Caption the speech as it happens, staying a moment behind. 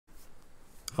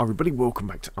Hi everybody, welcome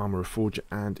back to Arma Reforger,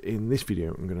 and in this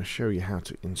video I'm going to show you how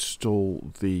to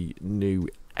install the new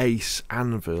ACE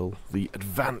Anvil, the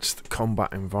Advanced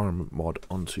Combat Environment mod,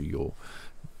 onto your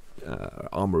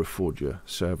Arma Reforger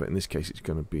server. In this case it's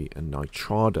going to be a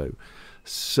Nitrado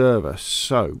server.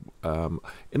 So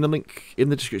in the link in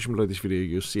the description below this video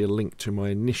you'll see a link to my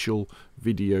initial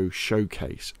video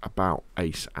showcase about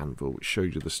ACE Anvil, which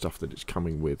shows you the stuff that it's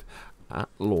coming with at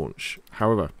launch.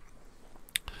 However,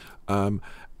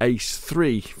 ACE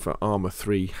 3 for Arma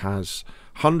 3 has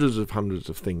hundreds of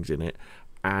things in it,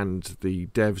 and the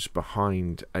devs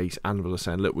behind ACE Anvil are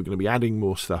saying, look, we're going to be adding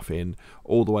more stuff in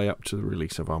all the way up to the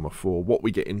release of Arma 4. What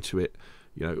we get into it,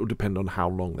 you know, it will depend on how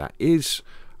long that is.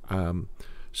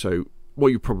 So what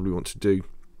you probably want to do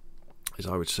is,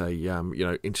 I would say, you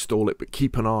know, install it, but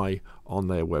keep an eye on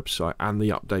their website and the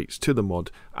updates to the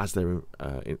mod as they're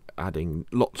adding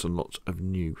lots and lots of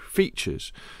new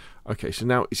features. Okay, so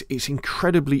now it's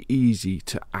incredibly easy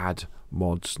to add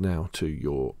mods now to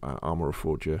your Arma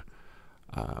Reforger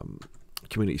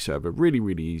community server. Really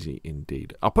easy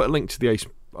indeed. I'll put a link to the ACE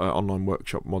online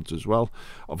workshop mods as well.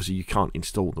 Obviously you can't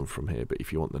install them from here, but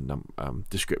if you want the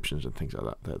descriptions and things like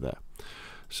that, they're there.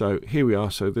 So here we are.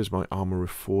 So there's my Arma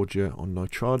Reforger on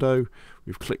Nitrado.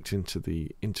 We've clicked into the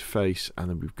interface,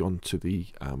 and then we've gone to the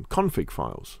config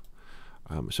files.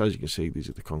 So as you can see, these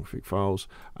are the config files,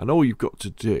 and all you've got to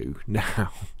do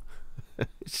now,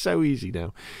 it's so easy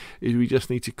now, is we just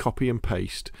need to copy and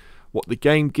paste what the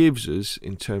game gives us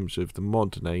in terms of the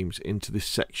mod names into this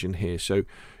section here. So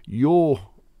your,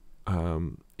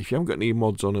 if you haven't got any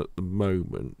mods on at the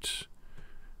moment,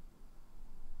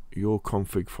 your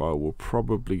config file will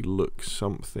probably look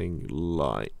something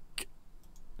like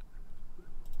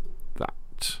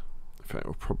that. In fact, it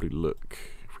will probably look,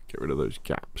 if we get rid of those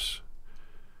gaps,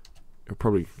 it'll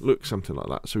probably look something like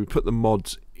that. So we put the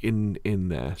mods in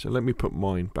there. So let me put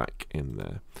mine back in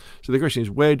there. So the question is,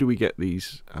 where do we get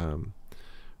these?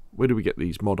 Where do we get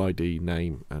these mod ID,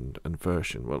 name, and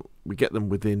version? Well, we get them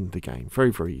within the game.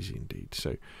 Very easy indeed.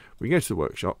 So we go to the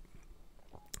workshop,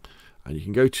 and you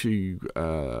can go to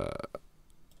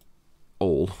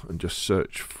all and just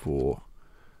search for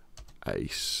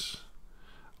ACE,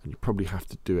 and you probably have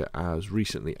to do it as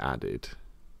recently added,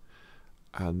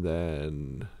 and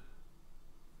then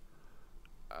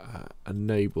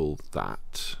enable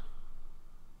that.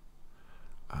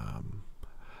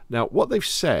 Now what they've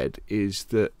said is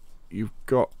that you've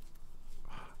got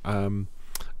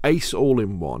ACE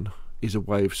All-in-One is a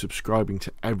way of subscribing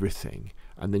to everything,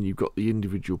 and then you've got the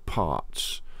individual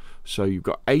parts. So you've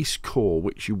got ACE Core,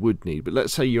 which you would need, but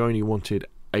let's say you only wanted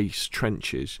ACE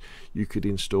Trenches, you could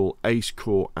install ACE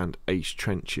Core and ACE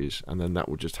Trenches, and then that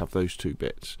will just have those two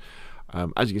bits.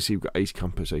 As you can see, we've got ACE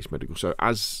Compass, ACE Medical. So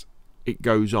as it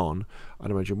goes on, I'd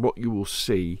imagine what you will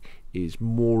see is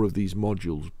more of these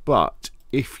modules. But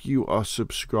if you are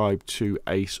subscribed to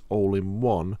ACE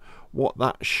All-in-One, what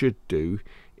that should do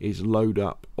is load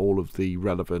up all of the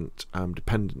relevant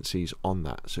dependencies on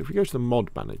that. So if we go to the mod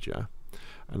manager,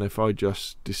 and if I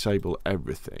just disable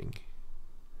everything,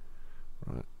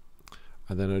 right,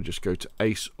 and then I just go to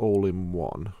ACE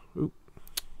All-in-One, and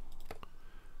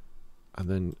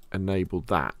then enable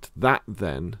that, that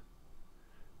then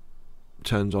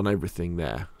turns on everything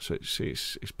there. So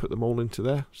it's put them all into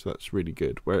there, so that's really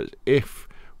good. Whereas if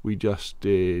we just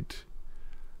did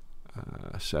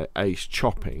say ACE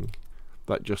Chopping,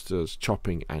 that just does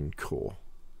chopping and core.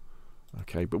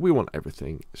 Okay, but we want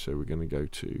everything, so we're going to go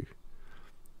to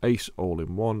ACE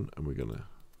All-in-One, and we're going to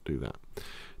do that.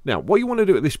 Now what you want to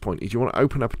do at this point is you want to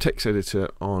open up a text editor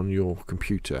on your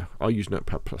computer. I use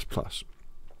Notepad++,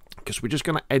 because we're just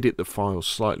going to edit the files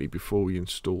slightly before we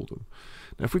install them.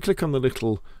 Now if we click on the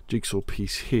little jigsaw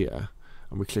piece here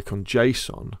and we click on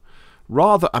JSON,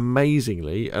 rather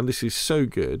amazingly, and this is so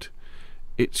good,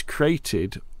 it's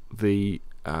created the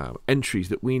entries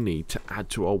that we need to add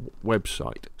to our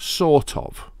website. Sort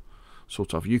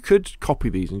of. You could copy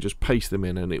these and just paste them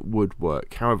in and it would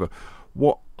work. However,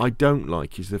 what I don't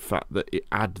like is the fact that it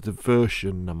adds the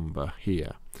version number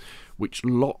here, which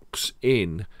locks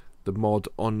in the mod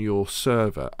on your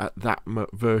server at that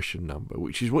version number,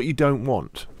 which is what you don't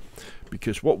want,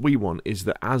 because what we want is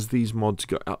that as these mods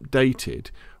get updated,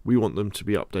 we want them to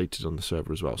be updated on the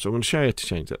server as well. So I'm going to show you how to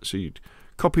change that. So you'd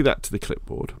copy that to the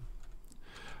clipboard.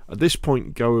 At this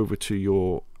point, go over to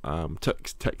your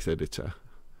text editor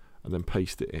and then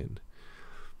paste it in.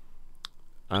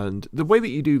 And the way that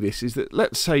you do this is that,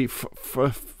 let's say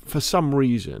for some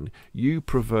reason you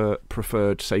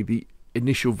preferred say the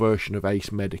initial version of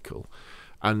ACE Medical,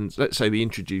 and let's say they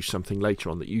introduced something later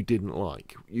on that you didn't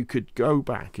like, you could go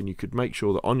back and you could make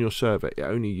sure that on your server it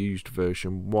only used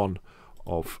version 1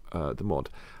 of the mod.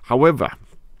 However,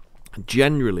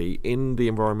 generally in the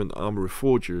environment that Arma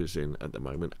Reforger is in at the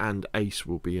moment, and ACE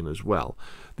will be in as well,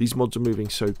 these mods are moving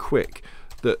so quick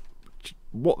that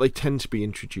what they tend to be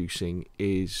introducing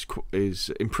is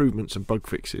improvements and bug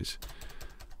fixes.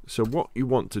 So what you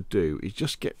want to do is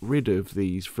just get rid of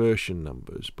these version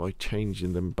numbers by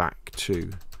changing them back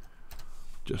to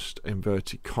just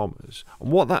inverted commas.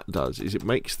 And what that does is it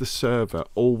makes the server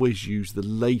always use the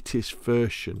latest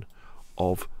version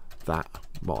of that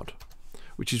mod,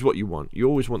 which is what you want. You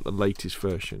always want the latest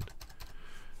version,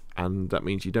 and that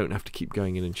means you don't have to keep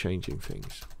going in and changing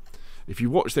things. If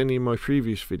you watched any of my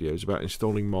previous videos about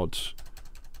installing mods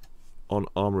on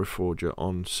Arma Reforger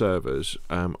on servers,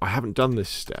 I haven't done this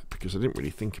step because I didn't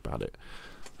really think about it.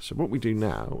 So what we do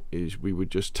now is we would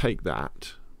just take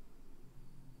that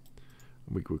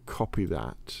and we would copy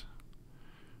that,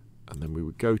 and then we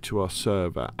would go to our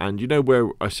server, and you know where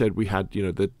I said we had, you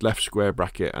know, the left square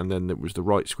bracket and then there was the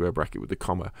right square bracket with the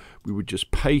comma, we would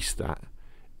just paste that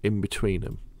in between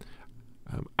them.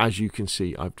 As you can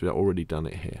see, I've already done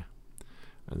it here,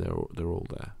 and they're all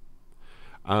there.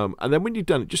 And then when you've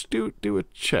done it, just do a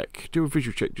check, do a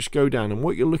visual check. Just go down, and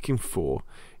what you're looking for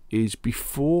is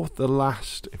before the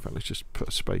last. In fact, let's just put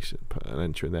a space in, put an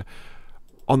enter in there.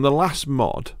 On the last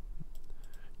mod,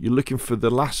 you're looking for the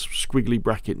last squiggly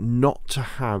bracket not to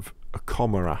have a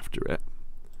comma after it,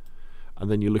 and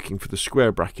then you're looking for the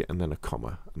square bracket and then a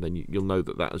comma, and then you'll know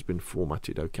that that has been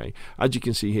formatted okay. As you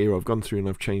can see here, I've gone through and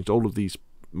I've changed all of these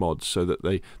mods so that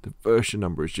the version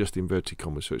number is just inverted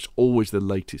commas, so it's always the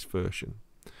latest version.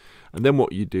 And then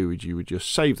what you do is you would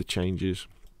just save the changes,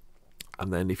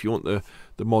 and then if you want the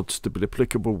mods to be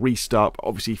applicable, restart.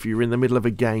 Obviously, if you're in the middle of a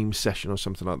game session or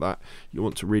something like that, you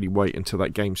want to really wait until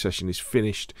that game session is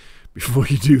finished before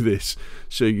you do this,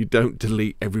 so you don't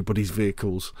delete everybody's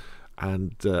vehicles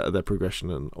and their progression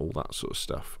and all that sort of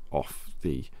stuff off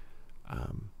the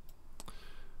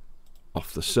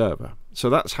server. So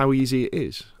that's how easy it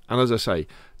is. And as I say,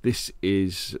 this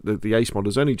is the ACE mod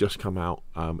has only just come out.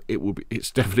 It's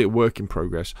definitely a work in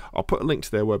progress. I'll put a link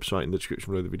to their website in the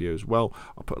description of the video as well.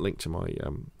 I'll put a link to my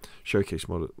showcase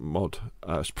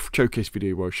showcase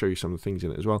video where I'll show you some of the things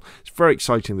in it as well. It's very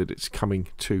exciting that it's coming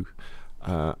to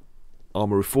Arma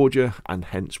Reforger, and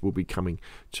hence will be coming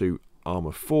to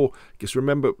Arma 4. Because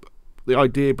remember, the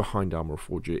idea behind Arma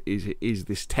Reforger is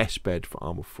this test bed for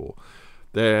Arma 4.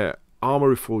 Their Arma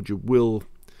Reforger will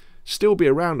still be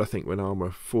around, I think, when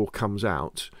Arma 4 comes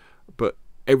out, but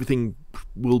everything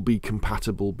will be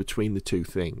compatible between the two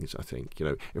things, I think. You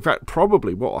know, in fact,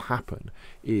 probably what will happen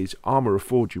is Arma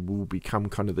Reforger will become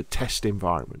kind of the test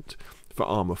environment for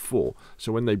Arma 4.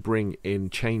 So when they bring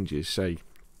in changes, say,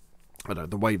 I don't know,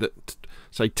 the way that,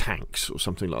 say, tanks or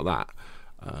something like that,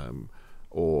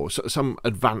 or some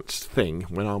advanced thing,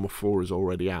 when Arma 4 is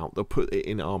already out, they'll put it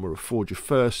in Arma Reforger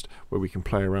first, where we can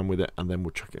play around with it, and then we'll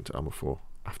chuck it into Arma 4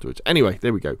 afterwards. Anyway,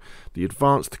 there we go. The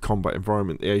advanced combat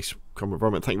environment, the ACE combat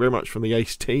environment. Thank you very much from the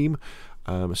ACE team.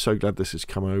 I'm so glad this has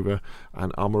come over,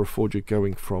 and Arma Reforger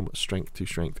going from strength to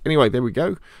strength. Anyway, there we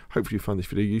go. Hopefully you found this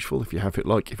video useful. If you have, hit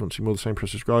like. If you want to see more of the same,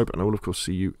 press subscribe, and I will of course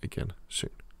see you again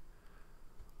soon.